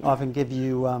 ZavaSearch can often give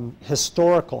you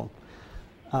historical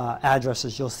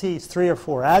addresses. You'll see 3 or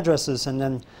 4 addresses, and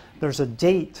then there's a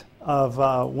date of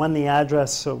when the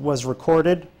address was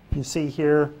recorded. You see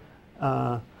here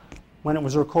when it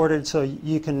was recorded, so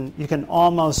you can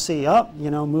almost see,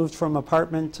 moved from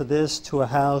apartment to this to a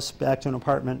house back to an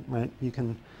apartment, right? You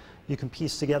can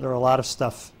piece together a lot of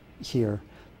stuff here.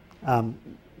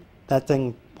 That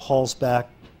thing hauls back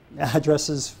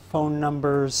addresses, phone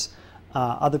numbers,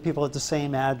 other people at the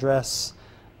same address.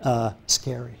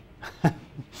 Scary,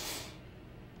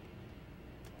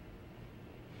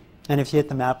 And if you hit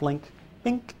the map link,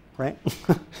 bink, right?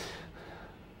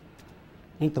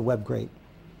 Ain't the web great?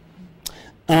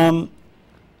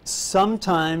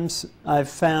 Sometimes I've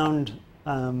found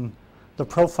the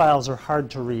profiles are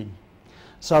hard to read.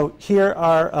 So here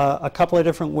are a couple of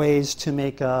different ways to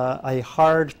make a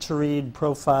hard-to-read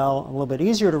profile a little bit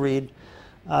easier to read.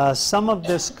 Some of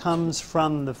this comes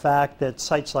from the fact that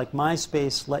sites like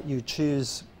MySpace let you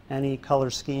choose any color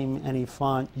scheme, any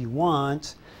font you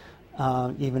want,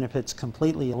 even if it's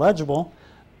completely illegible.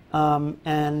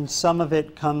 And some of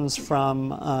it comes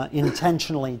from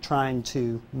intentionally trying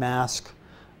to mask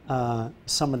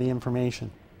some of the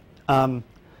information.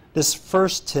 This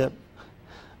first tip,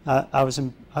 I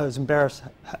was embarrassed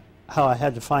how I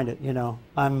had to find it. You know,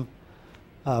 I'm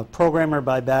a programmer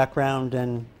by background,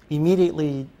 and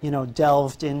immediately, you know,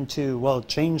 delved into, well,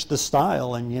 change the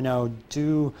style and, you know,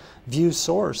 do view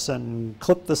source and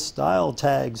clip the style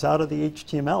tags out of the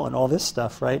HTML and all this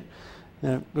stuff, right?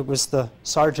 And it was the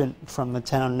sergeant from the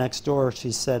town next door.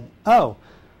 She said, oh,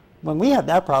 when we had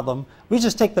that problem, we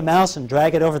just take the mouse and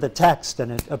drag it over the text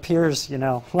and it appears, you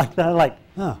know, like that. Like,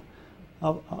 oh,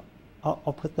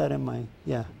 I'll put that in my,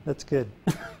 yeah, that's good.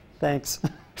 Thanks.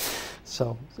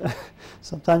 So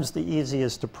sometimes the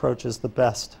easiest approach is the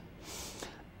best.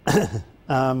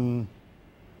 But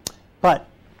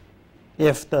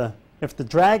if the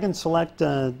drag and select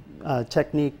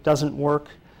technique doesn't work,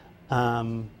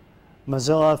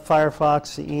 Mozilla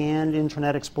Firefox and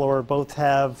Internet Explorer both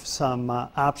have some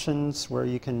options where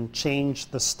you can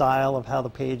change the style of how the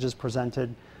page is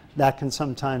presented. That can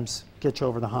sometimes get you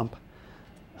over the hump.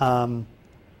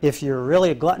 If you're really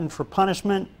a glutton for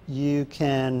punishment, you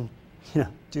can, you know,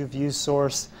 do view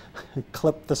source,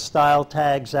 clip the style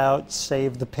tags out,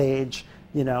 save the page,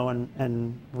 you know,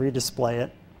 and redisplay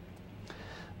it.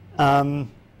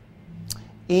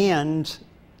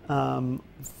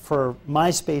 For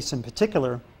MySpace in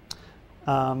particular,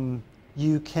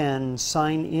 you can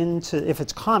sign into, if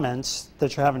it's comments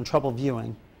that you're having trouble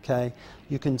viewing, okay,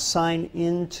 you can sign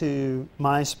into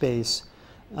MySpace,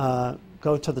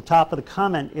 go to the top of the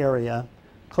comment area,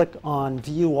 click on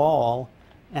View All,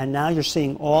 and now you're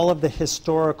seeing all of the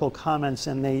historical comments,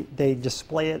 and they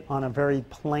display it on a very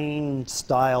plain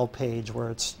style page where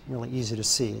it's really easy to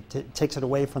see. It takes it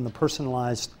away from the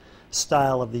personalized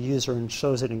style of the user and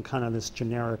shows it in kind of this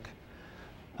generic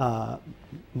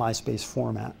MySpace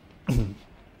format.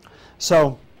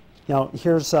 So, you know,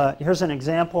 here's an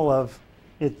example of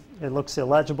it. It looks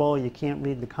illegible. You can't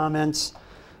read the comments,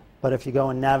 but if you go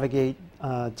and navigate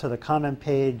to the comment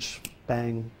page,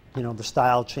 bang, you know, the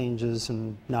style changes,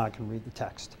 and now I can read the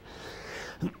text.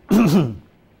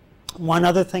 One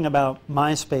other thing about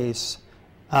MySpace,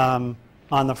 on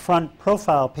the front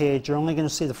profile page, you're only going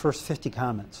to see the first 50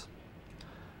 comments.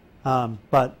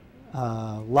 But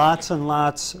lots and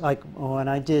lots, like when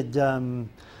I did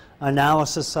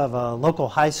analysis of a local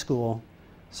high school,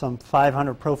 some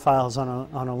 500 profiles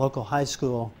on a local high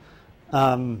school,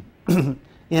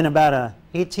 in about a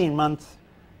 18-month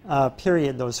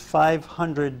period, those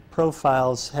 500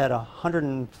 profiles had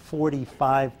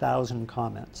 145,000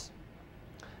 comments.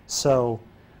 So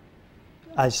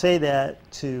I say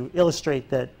that to illustrate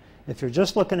that if you're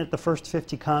just looking at the first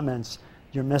 50 comments,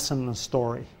 you're missing the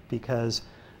story, because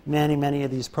many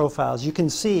of these profiles, you can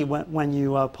see when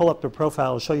you pull up the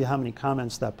profile, it'll show you how many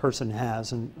comments that person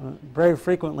has, and very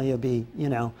frequently it'll be, you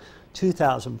know,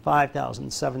 2,000,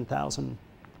 5,000, 7,000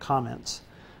 comments.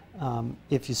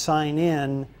 If you sign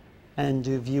in and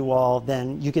do View All,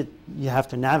 then you have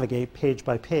to navigate page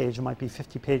by page. It might be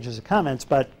 50 pages of comments,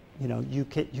 but you know, you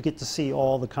get to see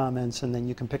all the comments, and then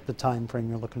you can pick the time frame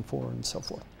you're looking for and so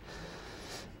forth.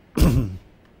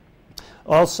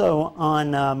 Also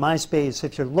on MySpace,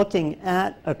 if you're looking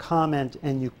at a comment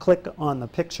and you click on the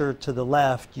picture to the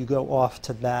left, you go off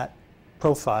to that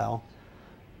profile,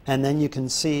 and then you can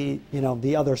see, you know,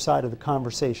 the other side of the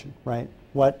conversation, right?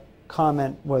 What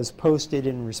comment was posted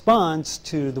in response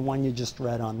to the one you just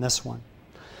read on this one.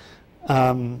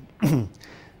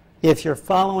 If you're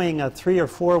following a 3-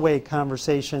 or 4-way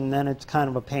conversation, then it's kind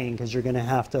of a pain, because you're going to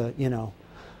have to, you know,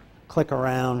 click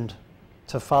around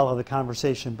to follow the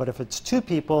conversation. But if it's 2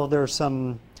 people, there are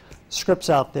some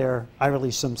scripts out there. I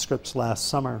released some scripts last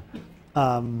summer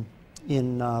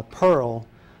in Perl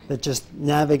that just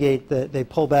navigate, they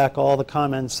pull back all the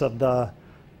comments of the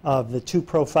 2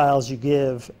 profiles you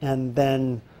give, and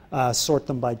then sort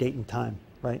them by date and time,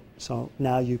 right? So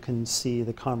now you can see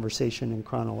the conversation in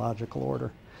chronological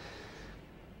order.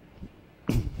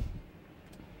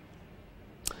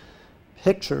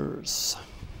 Pictures.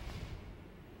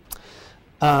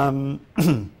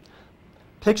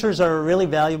 Pictures are a really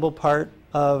valuable part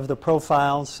of the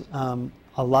profiles.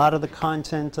 A lot of the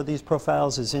content of these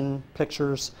profiles is in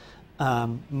pictures.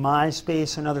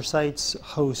 MySpace and other sites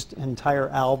host entire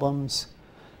albums.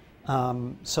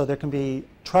 So there can be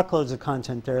truckloads of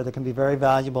content there that can be very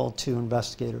valuable to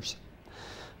investigators.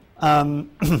 One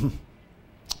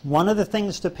of the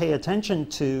things to pay attention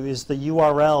to is the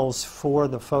URLs for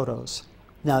the photos.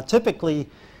 Now, typically,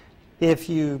 if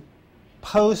you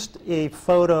post a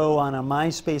photo on a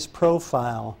MySpace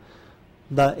profile,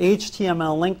 the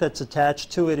HTML link that's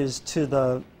attached to it is to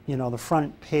the, the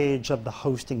front page of the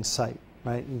hosting site,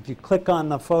 right? If you click on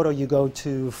the photo, you go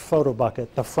to PhotoBucket,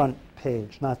 the front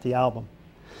page, not the album,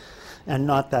 and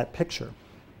not that picture.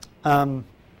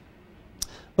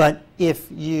 But if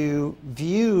you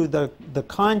view the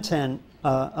content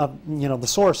of the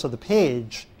source of the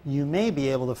page, you may be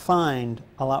able to find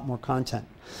a lot more content.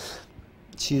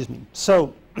 Excuse me.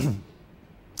 So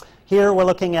here we're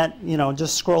looking at,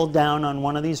 just scroll down on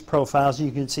one of these profiles.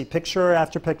 You can see picture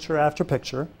after picture after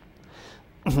picture.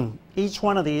 Each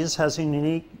one of these has a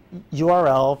unique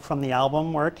URL from the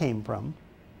album where it came from.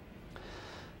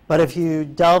 But if you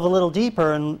delve a little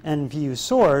deeper and view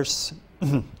source,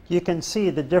 you can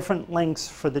see the different links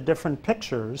for the different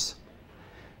pictures.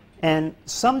 And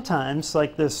sometimes,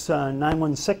 like this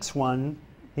 916 one,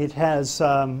 it has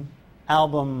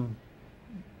album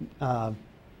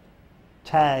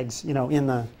tags, in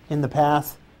the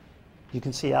path. You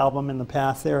can see album in the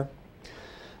path there.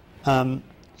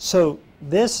 So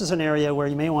this is an area where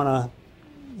you may want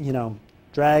to,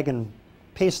 drag and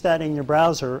paste that in your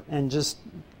browser and just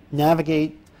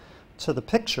navigate to the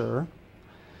picture,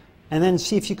 and then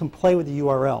see if you can play with the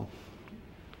URL.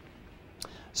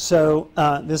 So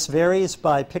this varies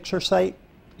by picture site,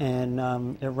 and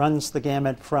it runs the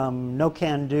gamut from no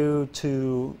can do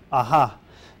to aha.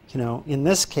 In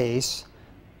this case,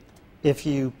 if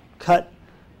you cut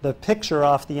the picture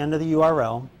off the end of the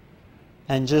URL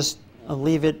and just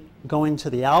leave it going to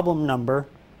the album number,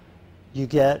 you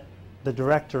get the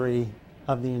directory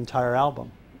of the entire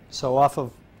album. So off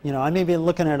of, I may be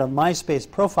looking at a MySpace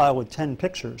profile with 10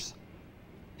 pictures,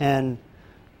 and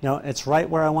it's right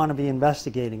where I want to be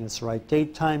investigating. It's the right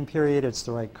date, time period, it's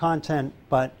the right content,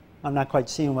 but I'm not quite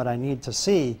seeing what I need to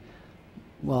see.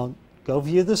 Well, go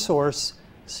view the source,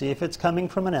 see if it's coming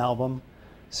from an album,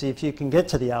 see if you can get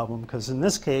to the album, because in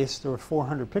this case, there were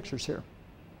 400 pictures here.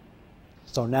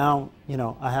 So now,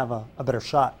 I have a better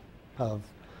shot of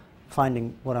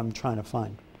finding what I'm trying to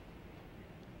find.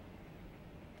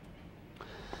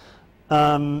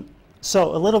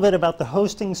 So a little bit about the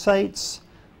hosting sites.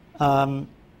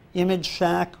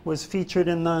 ImageShack was featured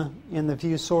in the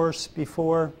view source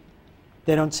before.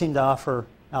 They don't seem to offer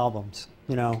albums.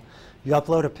 You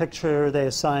upload a picture, they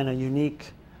assign a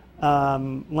unique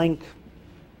link.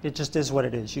 It just is what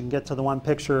it is. You can get to the one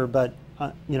picture, but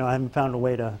I haven't found a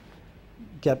way to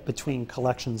get between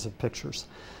collections of pictures.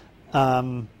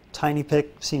 TinyPic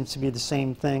seems to be the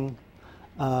same thing.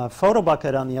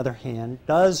 PhotoBucket, on the other hand,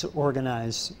 does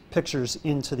organize pictures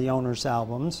into the owner's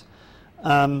albums,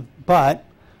 but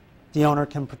the owner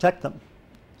can protect them.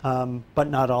 But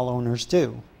not all owners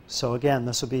do. So again,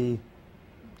 this will be,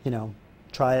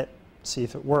 try it, see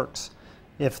if it works.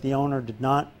 If the owner did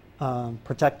not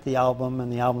protect the album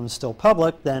and the album is still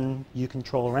public, then you can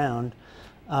troll around.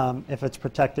 If it's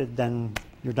protected, then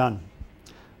you're done.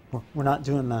 We're not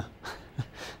doing the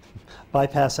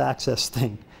bypass access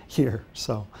thing here.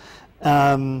 So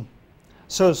some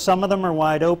of them are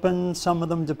wide open, some of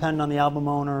them depend on the album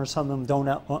owner, some of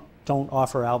them don't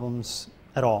offer albums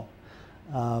at all.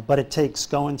 But it takes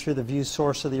going through the view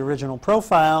source of the original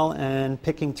profile and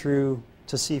picking through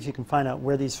to see if you can find out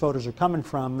where these photos are coming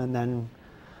from, and then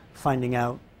finding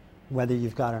out whether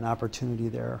you've got an opportunity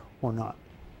there or not.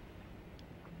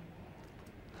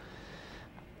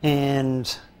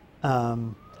 And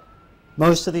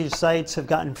most of these sites have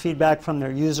gotten feedback from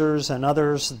their users and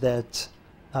others that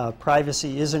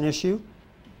privacy is an issue.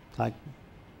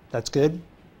 That's good.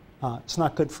 It's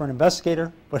not good for an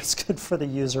investigator, but it's good for the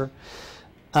user.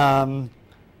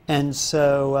 And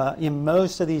so in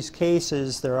most of these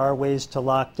cases, there are ways to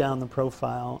lock down the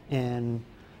profile and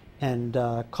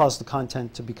cause the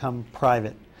content to become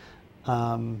private.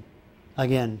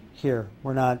 Again, here,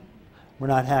 we're not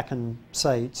hacking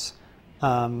sites.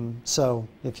 So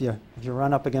if you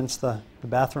run up against the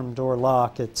bathroom door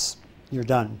lock, you're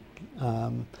done.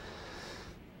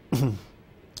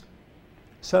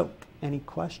 So, any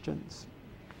questions?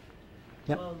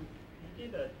 Yep. You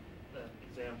gave that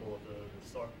example of the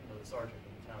sergeant in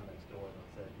the town next door that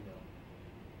said,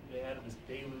 they had this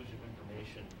deluge of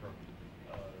information from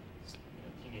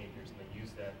teenagers, and they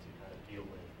used that to kind of deal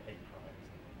with hate crimes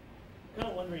and kind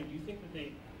of wondering, do you think that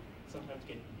they sometimes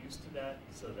get used to that,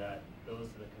 so that those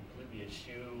that completely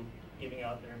eschew giving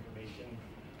out their information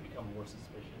become more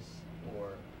suspicious,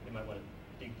 or they might want to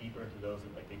dig deeper into those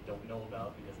that they don't know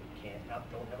about because they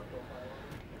don't have a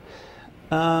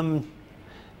profile?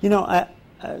 You know,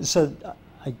 so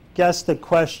I guess the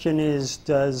question is,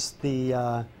 does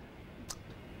the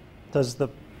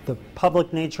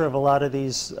public nature of a lot of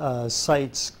these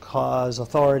sites cause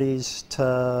authorities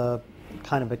to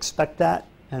kind of expect that?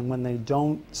 And when they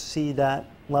don't see that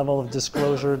level of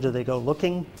disclosure, do they go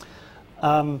looking?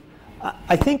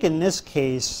 I think in this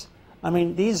case, I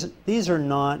mean, these are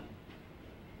not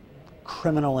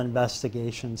criminal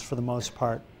investigations for the most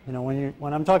part. You know,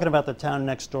 when I'm talking about the town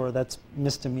next door, that's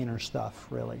misdemeanor stuff,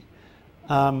 really.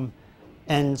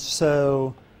 And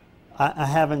so I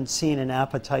haven't seen an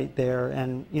appetite there.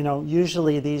 And, you know,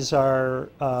 usually these are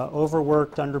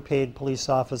overworked, underpaid police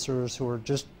officers who are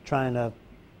just trying to,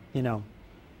 you know,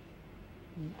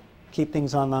 keep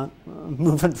things on the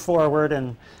moving forward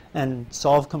and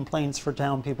solve complaints for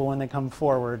town people when they come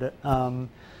forward.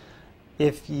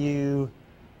 If you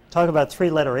talk about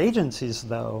three-letter agencies,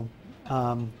 though,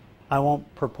 I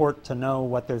won't purport to know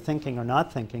what they're thinking or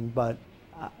not thinking, but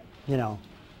you know,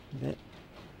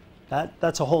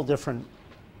 that's a whole different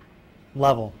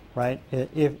level, right?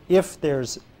 If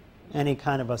there's any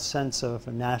kind of a sense of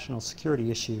a national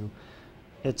security issue,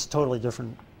 it's a totally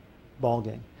different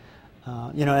ballgame.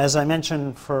 You know, as I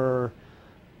mentioned for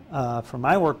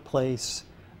my workplace,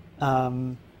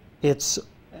 it's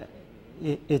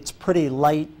pretty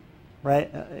light,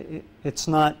 right? It's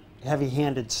not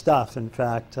heavy-handed stuff. In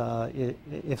fact,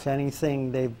 if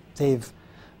anything, they've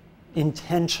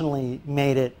intentionally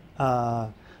made it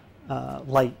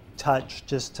light touch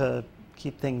just to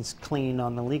keep things clean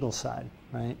on the legal side,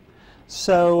 right?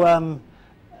 So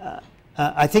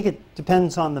I think it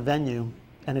depends on the venue,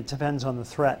 and it depends on the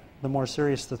threat. The more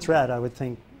serious the threat, I would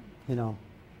think, you know,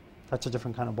 that's a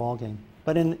different kind of ballgame.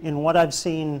 But in what I've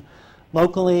seen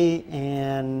locally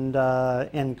and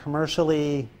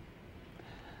commercially,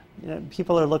 you know,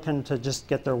 people are looking to just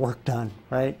get their work done,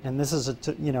 right? And this is,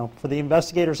 you know, for the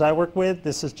investigators I work with,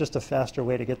 this is just a faster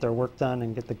way to get their work done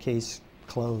and get the case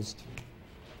closed.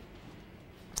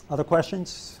 Other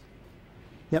questions?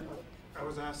 Yep. I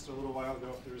was asked a little while ago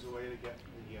if there was a way to get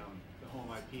the home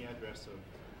IP address of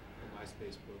the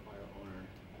MySpace profile owner.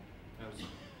 I was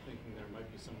thinking there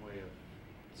might be some way of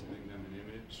sending them an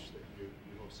image that you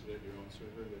hosted at your own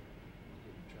server that you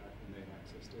could track when they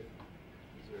accessed it.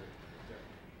 Does that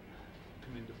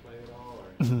come into play at all, or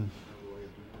another way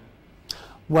of doing that?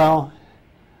 Well,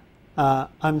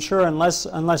 I'm sure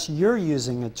unless you're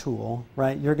using a tool,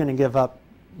 right, you're going to give up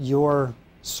your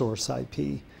source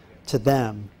IP to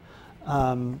them.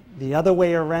 The other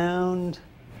way around,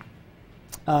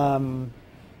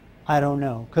 I don't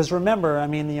know. Because remember, I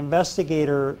mean, the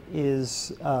investigator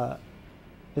is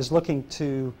looking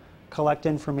to collect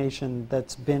information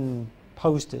that's been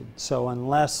posted. So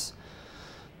unless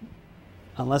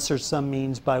there's some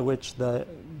means by which the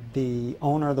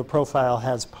owner of the profile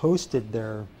has posted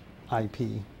their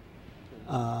IP,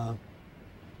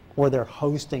 or they're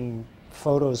hosting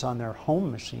photos on their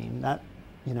home machine, that,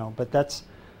 you know, but that's,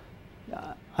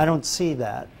 I don't see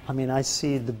that. I mean, I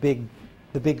see the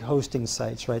big hosting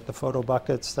sites, right? The photo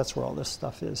buckets, that's where all this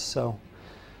stuff is. So,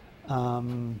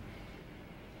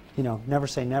 you know, never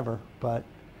say never, but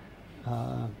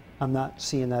I'm not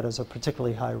seeing that as a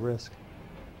particularly high risk.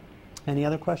 Any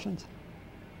other questions?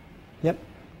 Yep.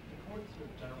 Courts are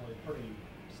generally pretty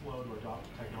slow to adopt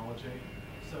technology.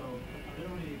 So are there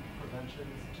any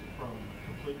preventions from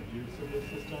complete abuse of this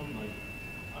system? Like,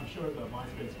 I'm sure the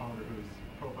MySpace founder whose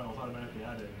profile is automatically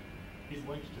added, he's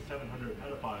linked to 700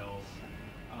 pedophiles,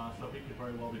 so he could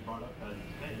very well be brought up as,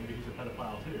 hey, maybe he's a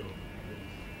pedophile too.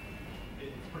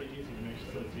 It's pretty easy to make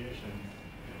associations.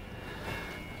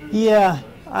 Yeah.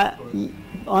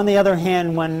 On the other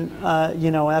hand, when,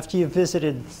 you know, after you've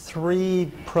visited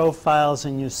 3 profiles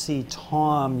and you see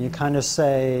Tom, you kind of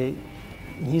say,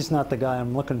 he's not the guy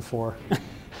I'm looking for.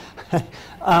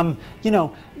 You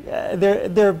know,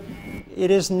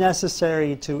 it is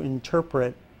necessary to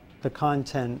interpret the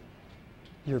content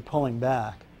you're pulling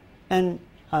back. And,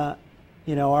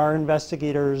 you know, our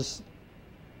investigators,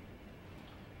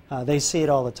 they see it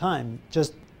all the time.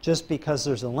 Just because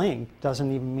there's a link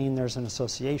doesn't even mean there's an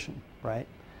association, right?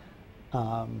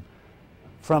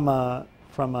 From a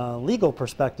legal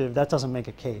perspective, that doesn't make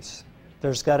a case.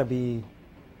 There's got to be,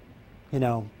 you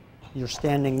know, you're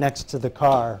standing next to the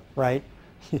car, right?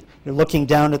 You're looking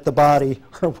down at the body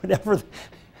or whatever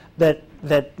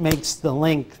that makes the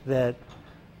link that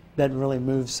really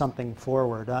moves something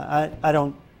forward. I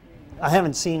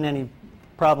haven't seen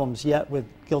problems yet with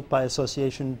guilt by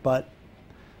association, but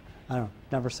I don't know,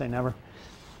 never say never.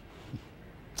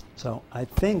 So I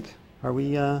think, are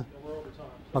we, We're over time.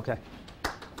 okay.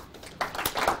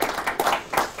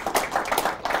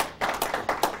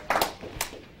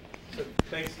 So,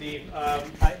 thanks, Steve.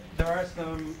 There are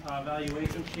some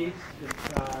evaluation sheets.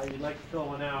 If you'd like to fill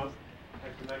one out, I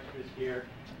have some extras here.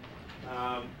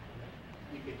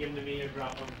 You could give them to me or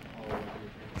drop them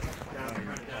down in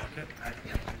front desk.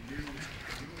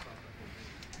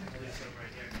 I'll leave some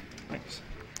right here. Thanks.